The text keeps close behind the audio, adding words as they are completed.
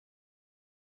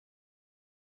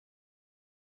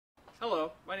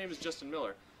Hello, my name is Justin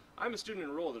Miller. I'm a student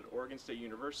enrolled at Oregon State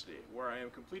University, where I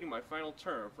am completing my final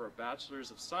term for a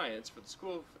Bachelor's of Science for the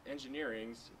School of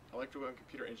Engineering's Electrical and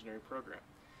Computer Engineering program.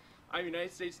 I'm a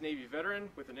United States Navy veteran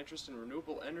with an interest in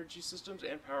renewable energy systems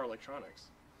and power electronics.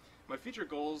 My future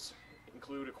goals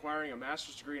include acquiring a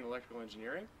master's degree in electrical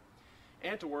engineering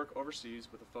and to work overseas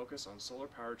with a focus on solar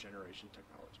power generation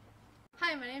technology.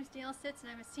 Hi, my name is Danielle Sitz and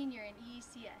I'm a senior in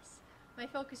EECS. My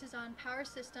focus is on power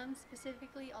systems,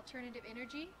 specifically alternative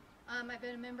energy. I've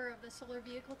been a member of the solar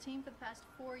vehicle team for the past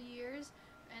 4 years,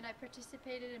 and I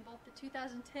participated in both the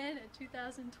 2010 and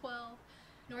 2012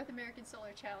 North American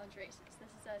Solar Challenge races.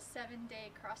 This is a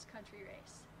 7-day cross-country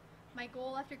race. My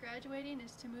goal after graduating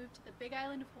is to move to the Big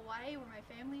Island of Hawaii, where my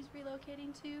family's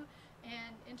relocating to,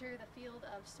 and enter the field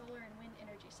of solar and wind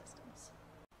energy systems.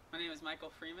 My name is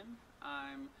Michael Freeman.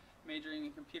 I'm majoring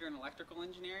in computer and electrical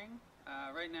engineering.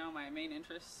 Right now my main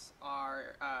interests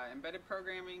are embedded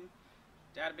programming,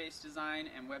 database design,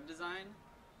 and web design.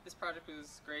 This project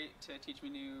was great to teach me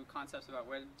new concepts about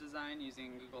web design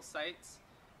using Google Sites,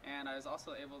 and I was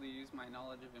also able to use my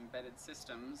knowledge of embedded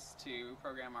systems to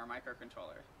program our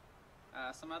microcontroller.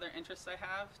 Some other interests I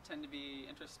have tend to be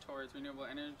interests towards renewable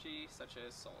energy, such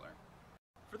as solar.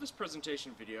 For this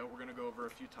presentation video, we're going to go over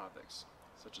a few topics,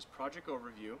 such as project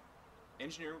overview,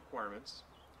 engineering requirements,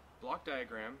 block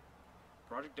diagram,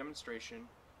 project demonstration,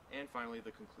 and finally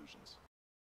the conclusions.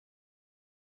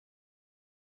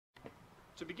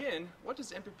 To begin, what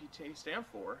does MPPT stand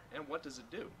for and what does it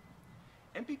do?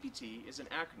 MPPT is an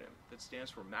acronym that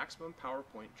stands for Maximum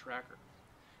PowerPoint Tracker.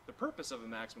 The purpose of a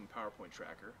Maximum PowerPoint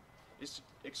Tracker is to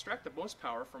extract the most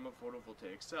power from a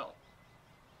photovoltaic cell.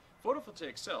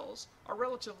 Photovoltaic cells are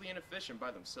relatively inefficient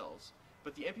by themselves,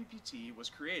 but the MPPT was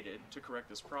created to correct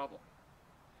this problem.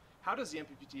 How does the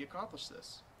MPPT accomplish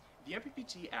this? The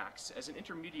MPPT acts as an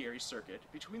intermediary circuit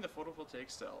between the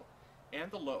photovoltaic cell and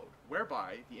the load,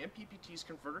 whereby the MPPT's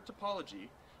converter topology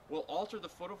will alter the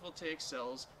photovoltaic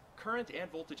cell's current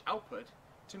and voltage output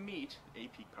to meet a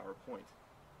peak power point.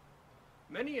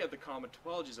 Many of the common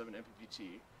topologies of an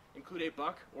MPPT include a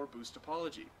buck or boost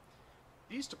topology.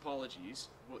 These topologies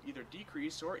will either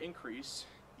decrease or increase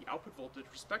the output voltage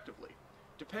respectively,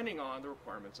 depending on the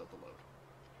requirements of the load.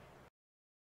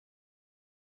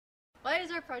 Why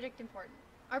is our project important?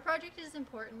 Our project is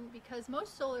important because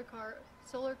most solar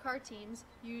car teams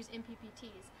use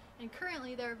MPPTs, and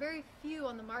currently there are very few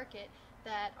on the market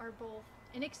that are both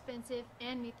inexpensive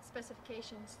and meet the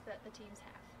specifications that the teams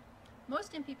have.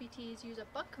 Most MPPTs use a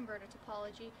buck converter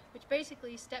topology, which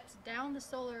basically steps down the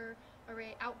solar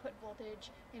array output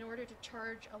voltage in order to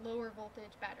charge a lower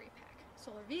voltage battery pack.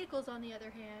 Solar vehicles, on the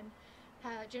other hand,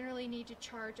 generally need to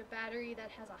charge a battery that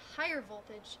has a higher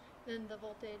voltage than the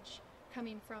voltage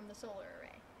coming from the solar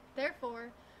array.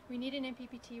 Therefore, we need an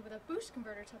MPPT with a boost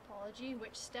converter topology,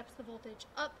 which steps the voltage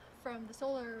up from the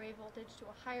solar array voltage to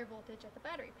a higher voltage at the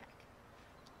battery pack.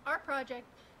 Our project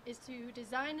is to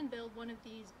design and build one of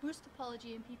these boost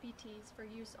topology MPPTs for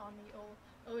use on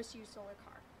the OSU solar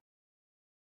car.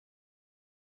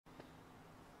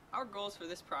 Our goals for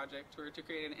this project were to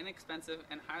create an inexpensive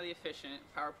and highly efficient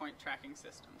PowerPoint tracking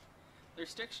system. The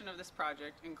restriction of this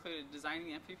project included designing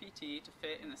the MPPT to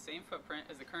fit in the same footprint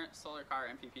as the current solar car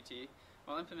MPPT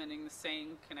while implementing the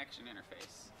same connection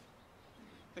interface.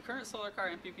 The current solar car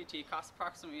MPPT costs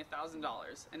approximately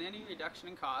 $1,000, and any reduction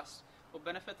in cost will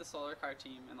benefit the solar car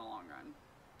team in the long run.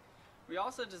 We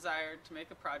also desired to make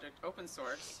the project open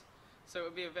source so it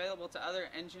would be available to other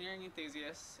engineering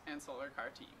enthusiasts and solar car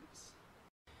teams.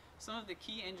 Some of the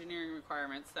key engineering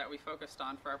requirements that we focused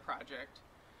on for our project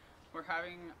were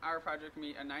having our project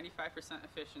meet a 95%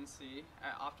 efficiency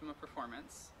at optimum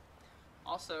performance,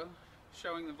 also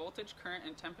showing the voltage, current,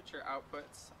 and temperature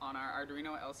outputs on our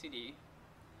Arduino LCD,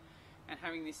 and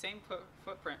having the same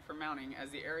footprint for mounting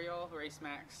as the Ariel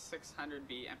RaceMax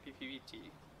 600B MPPT.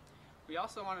 We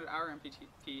also wanted our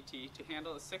MPPT to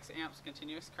handle the 6 amps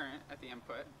continuous current at the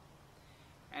input,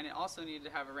 and it also needed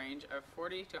to have a range of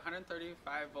 40 to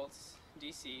 135 volts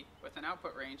DC with an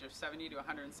output range of 70 to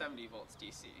 170 volts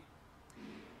DC.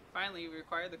 Finally, we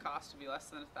required the cost to be less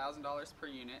than $1,000 per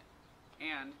unit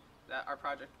and that our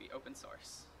project be open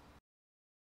source.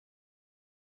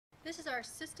 This is our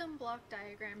system block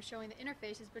diagram showing the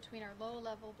interfaces between our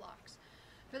low-level blocks.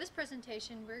 For this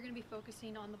presentation, we're going to be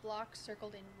focusing on the blocks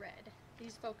circled in red.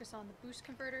 These focus on the boost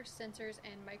converter, sensors,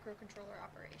 and microcontroller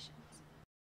operations.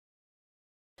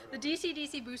 The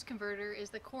DC-DC boost converter is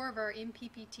the core of our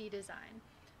MPPT design.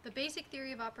 The basic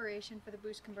theory of operation for the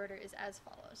boost converter is as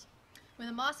follows. When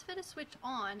the MOSFET is switched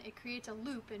on, it creates a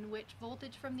loop in which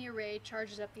voltage from the array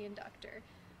charges up the inductor.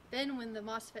 Then when the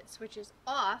MOSFET switches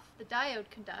off, the diode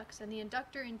conducts, and the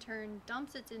inductor in turn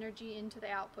dumps its energy into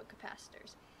the output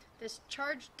capacitors. This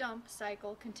charge dump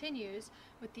cycle continues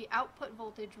with the output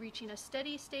voltage reaching a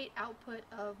steady state output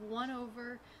of 1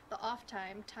 over the off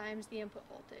time times the input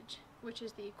voltage, which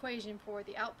is the equation for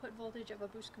the output voltage of a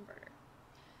boost converter.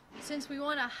 Since we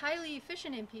want a highly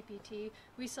efficient MPPT,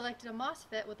 we selected a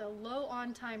MOSFET with a low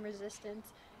on-time resistance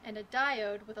and a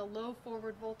diode with a low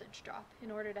forward voltage drop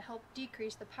in order to help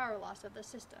decrease the power loss of the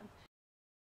system.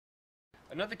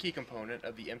 Another key component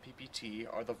of the MPPT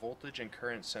are the voltage and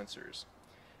current sensors.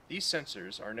 These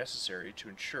sensors are necessary to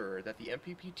ensure that the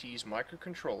MPPT's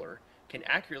microcontroller can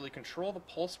accurately control the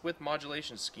pulse width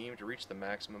modulation scheme to reach the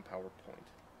maximum power point.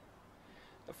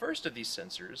 The first of these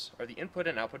sensors are the input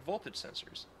and output voltage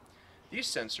sensors. These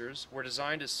sensors were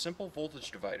designed as simple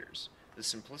voltage dividers. The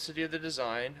simplicity of the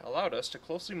design allowed us to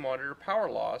closely monitor power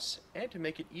loss and to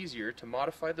make it easier to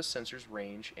modify the sensor's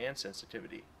range and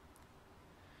sensitivity.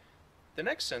 The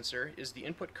next sensor is the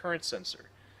input current sensor.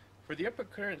 For the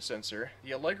input current sensor,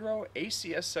 the Allegro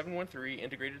EECS 713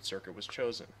 integrated circuit was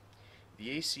chosen.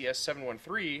 The EECS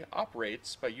 713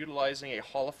 operates by utilizing a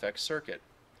Hall effect circuit.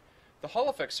 The Hall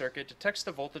effect circuit detects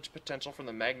the voltage potential from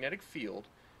the magnetic field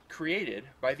created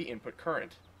by the input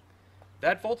current.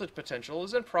 That voltage potential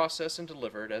is then processed and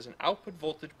delivered as an output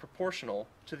voltage proportional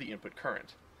to the input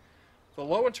current. The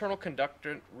low internal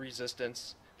conductor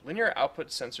resistance, linear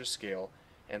output sensor scale,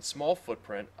 and small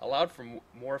footprint allowed for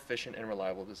more efficient and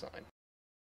reliable design.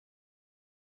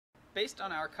 Based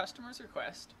on our customer's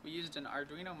request, we used an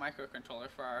Arduino microcontroller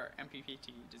for our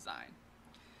MPPT design.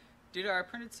 Due to our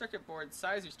printed circuit board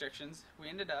size restrictions, we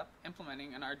ended up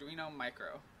implementing an Arduino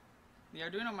Micro. The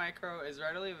Arduino Micro is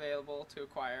readily available to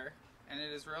acquire, and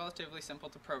it is relatively simple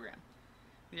to program.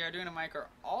 The Arduino Micro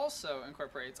also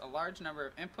incorporates a large number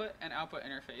of input and output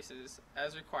interfaces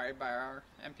as required by our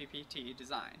MPPT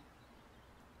design.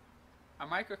 Our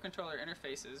microcontroller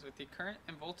interfaces with the current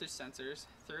and voltage sensors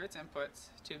through its inputs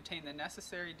to obtain the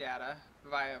necessary data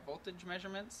via voltage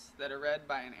measurements that are read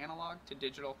by an analog to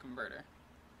digital converter.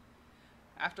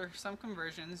 After some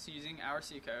conversions using our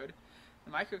C code,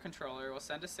 the microcontroller will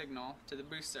send a signal to the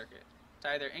boost circuit to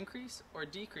either increase or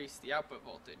decrease the output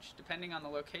voltage depending on the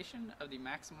location of the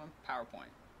maximum power point.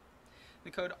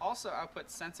 The code also outputs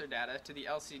sensor data to the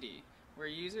LCD, where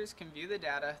users can view the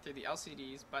data through the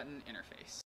LCD's button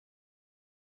interface.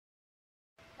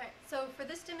 Alright, so for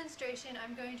this demonstration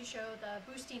I'm going to show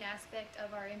the boosting aspect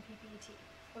of our MPPT.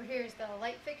 So here's the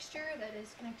light fixture that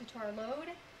is connected to our load,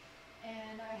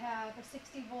 and I have a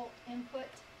 60 volt input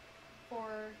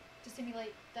to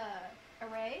simulate the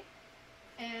array,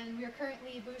 and we are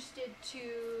currently boosted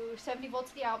to 70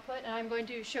 volts at the output, and I'm going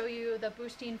to show you the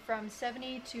boosting from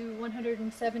 70 to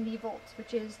 170 volts,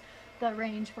 which is the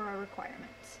range for our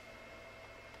requirements.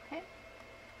 Okay,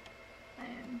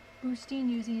 I'm boosting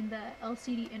using the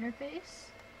LCD interface,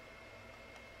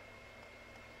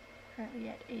 currently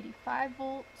at 85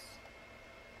 volts,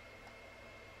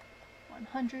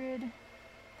 100,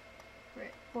 we're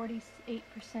at 48%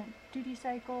 duty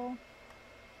cycle.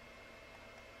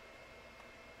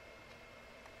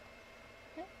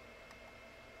 Okay.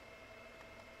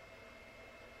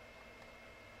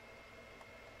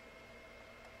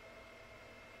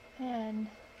 And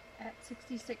at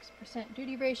 66%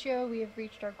 duty ratio, we have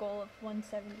reached our goal of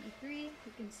 173. You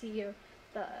can see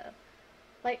the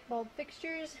light bulb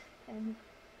fixtures, and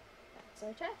that's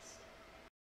our test.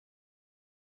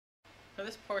 For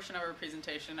this portion of our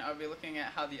presentation, I will be looking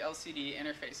at how the LCD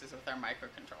interfaces with our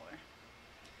microcontroller.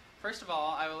 First of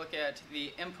all, I will look at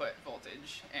the input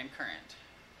voltage and current.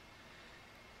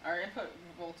 Our input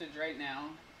voltage right now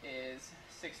is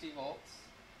 60 volts,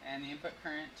 and the input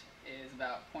current is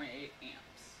about 0.8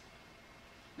 amps.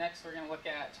 Next, we're going to look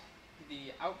at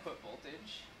the output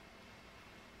voltage,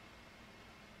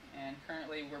 and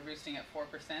currently we're boosting at 4%,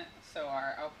 so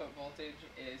our output voltage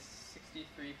is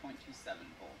 63.27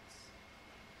 volts.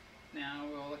 Now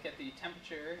we'll look at the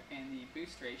temperature and the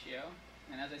boost ratio,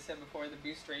 and as I said before, the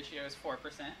boost ratio is 4%,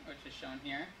 which is shown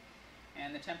here,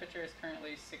 and the temperature is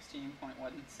currently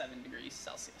 16.17 degrees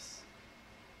Celsius.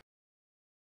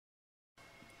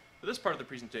 For this part of the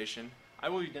presentation, I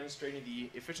will be demonstrating the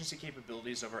efficiency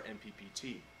capabilities of our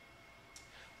MPPT.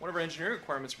 One of our engineering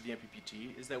requirements for the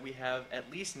MPPT is that we have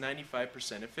at least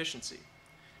 95% efficiency.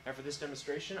 And for this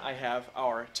demonstration, I have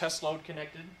our test load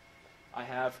connected. I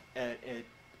have an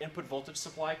input voltage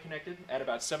supply connected at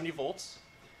about 70 volts.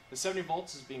 The 70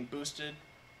 volts is being boosted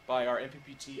by our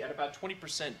MPPT at about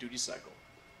 20% duty cycle.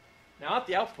 Now at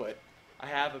the output, I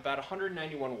have about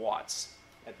 191 watts.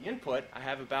 At the input, I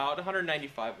have about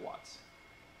 195 watts.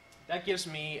 That gives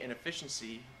me an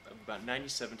efficiency about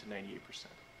 97 to 98%.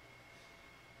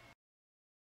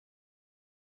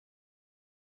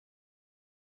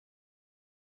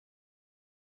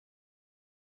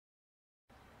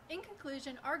 In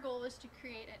conclusion, our goal is to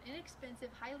create an inexpensive,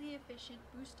 highly efficient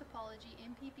boost topology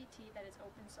MPPT that is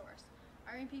open source.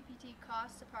 Our MPPT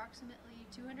costs approximately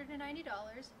 $290,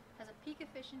 has a peak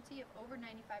efficiency of over 95%,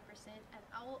 and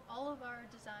all of our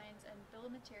designs and bill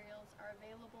of materials are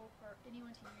available for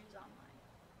anyone to use online.